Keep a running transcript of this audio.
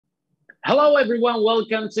Hello, everyone.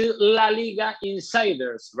 Welcome to La Liga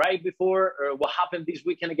Insiders. Right before what happened this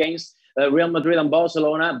weekend against Real Madrid and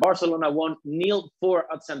Barcelona, Barcelona won 0-4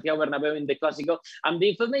 at Santiago Bernabeu in the Clasico. And the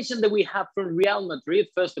information that we have from Real Madrid,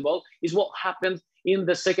 first of all, is what happened in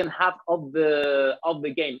the second half of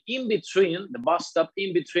the game. In between, the bus stop,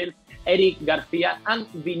 in between Eric Garcia and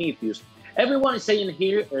Vinicius. Everyone is saying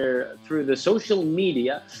here through the social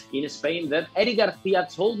media in Spain that Eric Garcia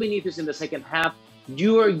told Vinicius in the second half,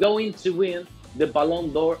 you are going to win the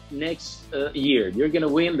Ballon d'Or next year. You're going to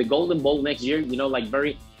win the Golden Ball next year, you know, like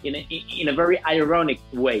in a very ironic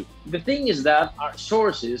way. The thing is that our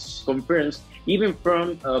sources confirms, even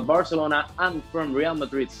from Barcelona and from Real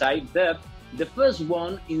Madrid side, that the first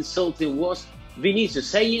one insulting was Vinicius,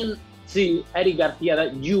 saying to Eric Garcia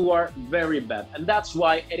that you are very bad. And that's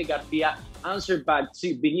why Eric Garcia answered back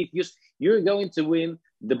to Vinicius, you're going to win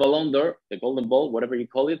the Ballon d'Or, the Golden Ball, whatever you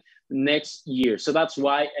call it, next year. So that's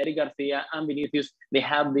why Eric Garcia and Vinicius, they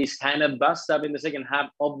have this kind of bust up in the second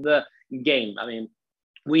half of the game. I mean,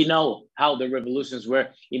 we know how the revolutions were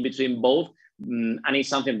in between both, and it's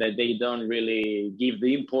something that they don't really give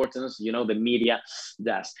the importance, you know, the media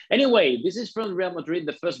does. Anyway, this is from Real Madrid,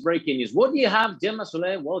 the first breaking news. What do you have, Gemma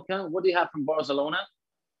Soler? Welcome. What do you have from Barcelona?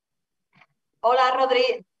 Hola,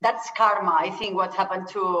 Rodrigo. That's karma, I think, what happened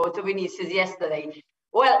to Vinicius yesterday.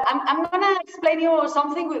 Well, I'm going to explain you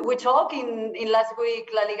something we talked in last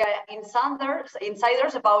week, La Liga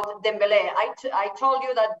Insiders about Dembele. I told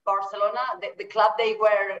you that Barcelona, the club, they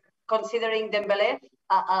were considering Dembele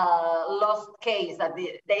a lost case, that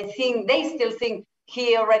they still think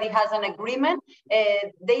he already has an agreement.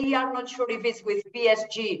 They are not sure if it's with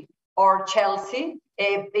PSG or Chelsea.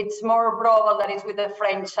 It's more probable that it's with the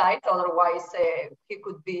French side. Otherwise, he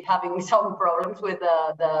could be having some problems with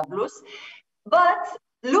the Blues. But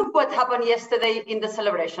look what happened yesterday in the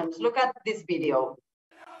celebrations. Look at this video.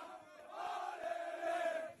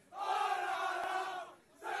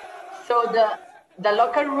 So the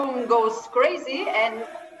locker room goes crazy, and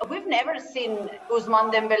we've never seen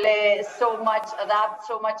Ousmane Dembele so much adapt,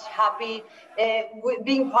 so much happy with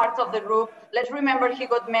being part of the group. Let's remember he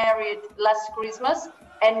got married last Christmas,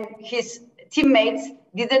 and his teammates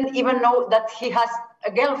didn't even know that he has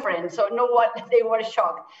a girlfriend, so they were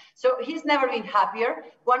shocked. So he's never been happier.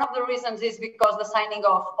 One of the reasons is because the signing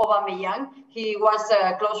of Aubameyang. He was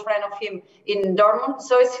a close friend of him in Dortmund,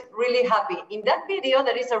 so he's really happy. In that video,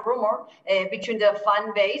 there is a rumor between the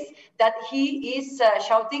fan base that he is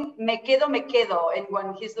shouting "Me quedo, me quedo," and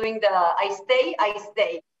when he's doing the "I stay, I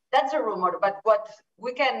stay." That's a rumor, but what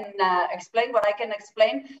we can explain, what I can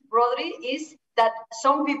explain, Rodri, is that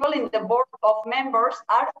some people in the board of members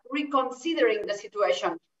are reconsidering the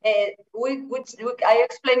situation. I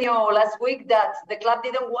explained you last week that the club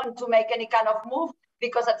didn't want to make any kind of move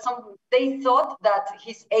because they thought that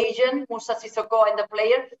his agent, Moussa Sissoko, and the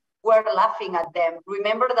player were laughing at them.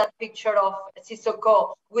 Remember that picture of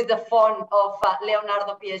Sissoko with the phone of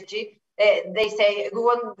Leonardo PSG? They say,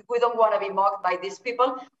 we don't want to be mocked by these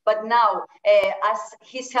people. But now, as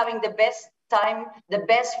he's having the best time, the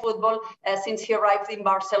best football since he arrived in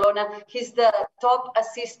Barcelona, he's the top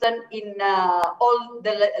assistant in all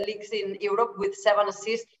the leagues in Europe with 7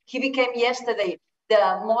 assists. He became yesterday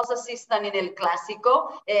the most assistant in El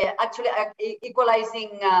Clasico, actually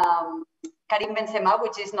equalizing Karim Benzema,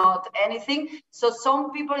 which is not anything. So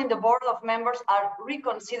some people in the board of members are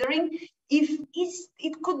reconsidering if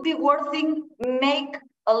it could be worth it, make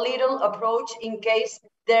a little approach in case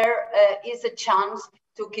there is a chance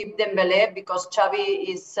to keep Dembele, because Xavi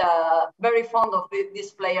is very fond of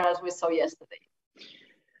this player, as we saw yesterday.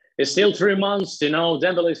 It's still 3 months to know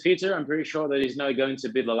Dembele's future. I'm pretty sure that it's not going to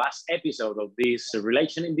be the last episode of this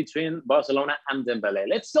relation in between Barcelona and Dembele.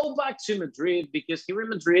 Let's go back to Madrid, because here in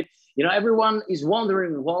Madrid, you know, everyone is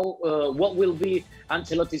wondering what will be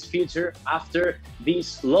Ancelotti's future after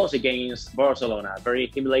this loss against Barcelona, a very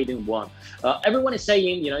humiliating one. Everyone is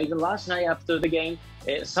saying, you know, even last night after the game,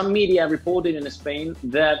 some media reported in Spain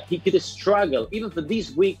that he could struggle even for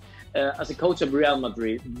this week as a coach of Real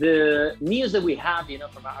Madrid. The news that we have, you know,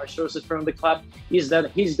 from our sources from the club is that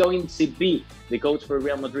he's going to be the coach for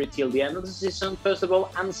Real Madrid till the end of the season, first of all.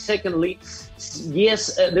 And secondly,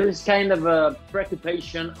 yes, there is kind of a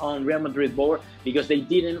preoccupation on Real Madrid board because they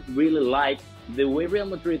didn't really like the way Real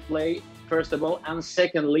Madrid play, first of all, and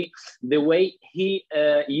secondly, the way he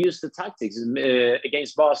used the tactics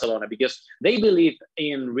against Barcelona, because they believe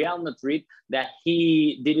in Real Madrid that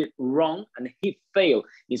he did it wrong and he failed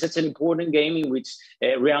in such an important game in which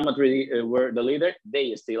Real Madrid were the leader.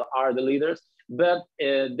 They still are the leaders, but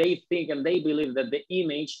they think and they believe that the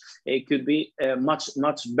image could be much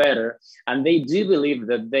better, and they do believe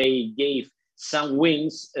that they gave some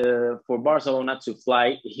wins for Barcelona to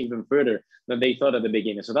fly even further than they thought at the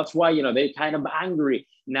beginning. So that's why, they're kind of angry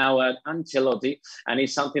now at Ancelotti, and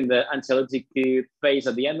it's something that Ancelotti could face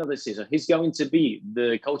at the end of the season. He's going to be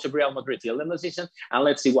the coach of Real Madrid till the end of the season, and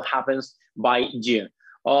let's see what happens by June.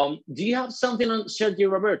 Do you have something on Sergi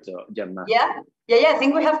Roberto, Gemma? Yeah. I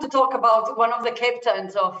think we have to talk about one of the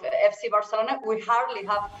captains of FC Barcelona. We hardly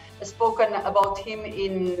have spoken about him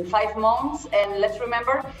in 5 months. And let's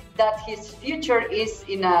remember that his future is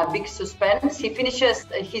in a big suspense. He finishes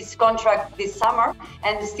his contract this summer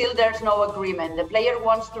and still there's no agreement. The player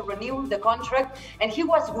wants to renew the contract and he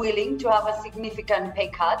was willing to have a significant pay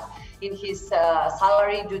cut in his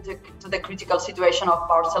salary due to the critical situation of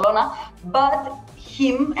Barcelona. But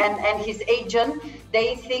him and his agent,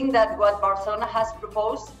 they think that what Barcelona has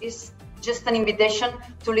proposed is just an invitation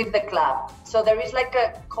to leave the club. So there is like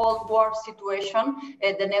a Cold War situation.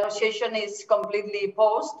 The negotiation is completely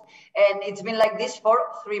paused, and it's been like this for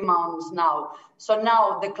 3 months now. So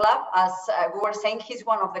now the club, as we were saying, he's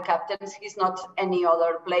one of the captains. He's not any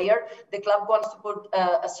other player. The club wants to put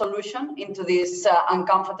a solution into this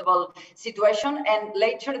uncomfortable situation. And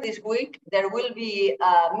later this week, there will be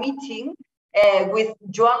a meeting with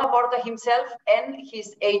Joan Laporta himself and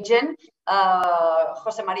his agent,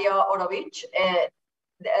 Jose Maria Orovich.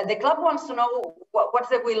 The club wants to know what's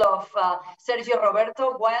the will of Sergi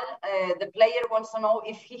Roberto, while the player wants to know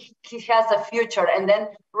if he has a future, and then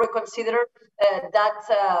reconsider that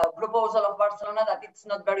proposal of Barcelona that it's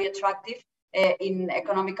not very attractive in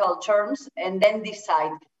economical terms, and then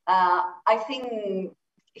decide. I think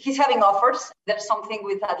he's having offers. There's something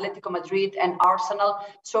with Atletico Madrid and Arsenal.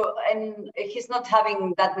 So, and he's not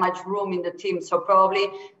having that much room in the team. So probably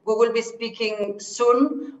we will be speaking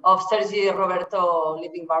soon of Sergi Roberto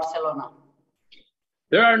leaving Barcelona.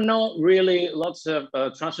 There are no really lots of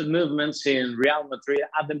transfer movements in Real Madrid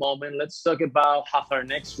at the moment. Let's talk about Hazard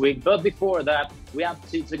next week. But before that, we have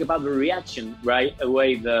to talk about the reaction right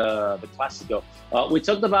away, the Clasico. We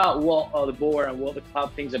talked about what the board and what the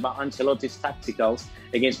club thinks about Ancelotti's tacticals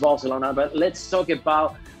against Barcelona. But let's talk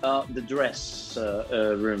about the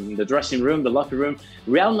dressing room, the locker room.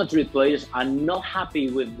 Real Madrid players are not happy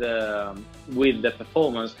with the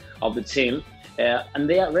performance of the team. And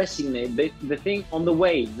they are resignated. The thing on the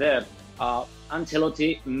way that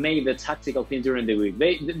Ancelotti made the tactical thing during the week,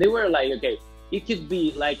 they were like, okay, it could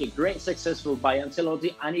be like a great successful by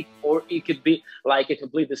Ancelotti, or it could be like a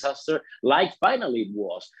complete disaster, like finally it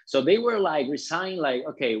was. So they were like resigned, like,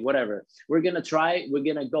 okay, whatever. We're gonna try. We're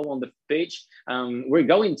gonna go on the pitch. We're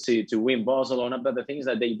going to win Barcelona, but the thing is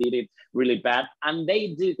that they did it really bad, and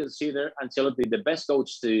they do consider Ancelotti the best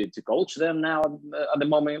coach to coach them now at the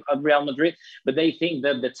moment at Real Madrid. But they think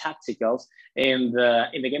that the tacticals in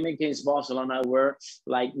the game against Barcelona were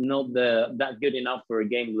like not that good enough for a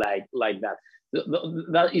game like that.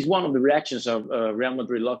 That is one of the reactions of Real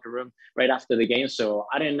Madrid locker room right after the game. So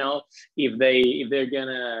I don't know if they're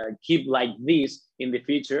gonna keep like this in the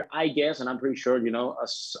future. I guess, and I'm pretty sure,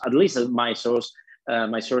 at least my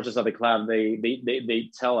sources at the club, they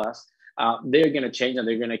tell us they're gonna change and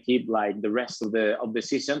they're gonna keep like the rest of the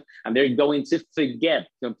season, and they're going to forget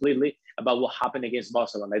completely about what happened against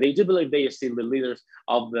Barcelona. They do believe they are still the leaders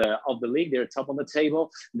of the league. They're top on the table.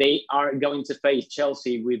 They are going to face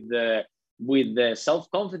Chelsea with the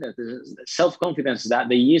self-confidence that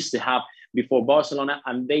they used to have before Barcelona,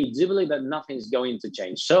 and they do believe that nothing is going to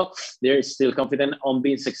change. So they're still confident on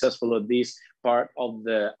being successful at this part of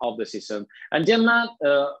the season. And Gemma,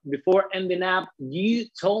 before ending up, you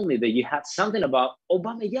told me that you had something about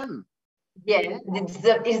Aubameyang. Yeah,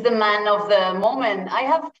 it's the man of the moment. I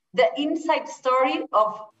have the inside story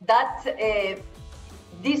of that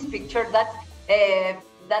this picture, that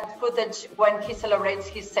footage when he celebrates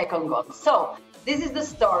his second goal. So this is the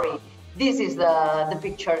story. This is the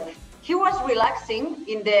picture. He was relaxing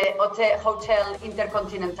in the Hotel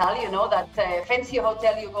Intercontinental, that fancy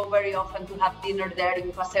hotel you go very often to have dinner there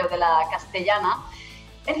in Paseo de la Castellana.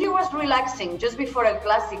 And he was relaxing just before El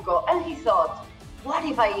Clasico, and he thought, what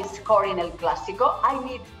if I score in El Clasico? I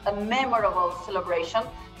need a memorable celebration.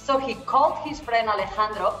 So he called his friend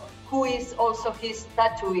Alejandro, who is also his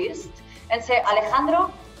tattooist, and say,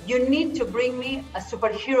 Alejandro, you need to bring me a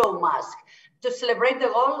superhero mask to celebrate the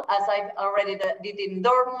goal, as I already did in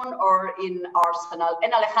Dortmund or in Arsenal.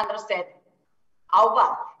 And Alejandro said,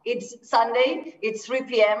 Auba, it's Sunday, it's 3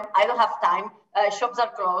 p.m., I don't have time, shops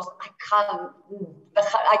are closed, I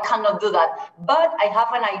cannot do that. But I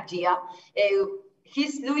have an idea.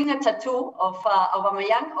 He's doing a tattoo of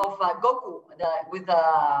Aubameyang, of Goku, with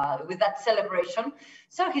that celebration.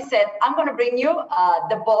 So he said, I'm going to bring you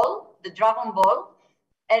the ball, the Dragon Ball,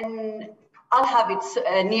 and I'll have it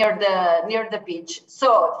near the pitch.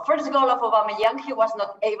 So first goal of Aubameyang, he was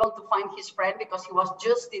not able to find his friend because he was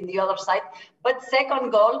just in the other side. But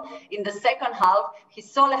second goal in the second half, he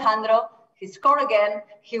saw Alejandro. He scored again.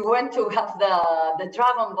 He went to have the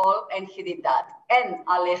Dragon Ball, and he did that. And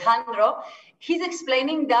Alejandro, he's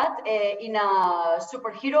explaining that in a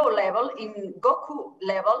superhero level, in Goku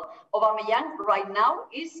level, Aubameyang right now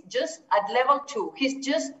is just at level 2. He's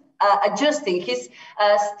just adjusting. He's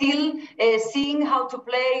still seeing how to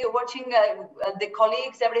play, watching the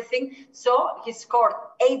colleagues, everything. So he scored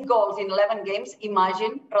 8 goals in 11 games.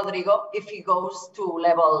 Imagine, Rodrigo, if he goes to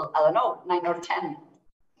level, I don't know, 9 or 10.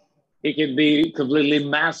 It could be completely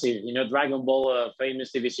massive, Dragon Ball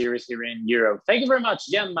famous TV series here in Europe. Thank you very much,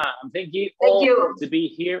 Gemma. And thank you all to be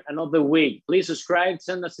here another week. Please subscribe,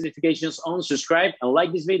 send us notifications on, subscribe, and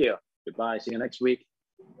like this video. Goodbye. See you next week.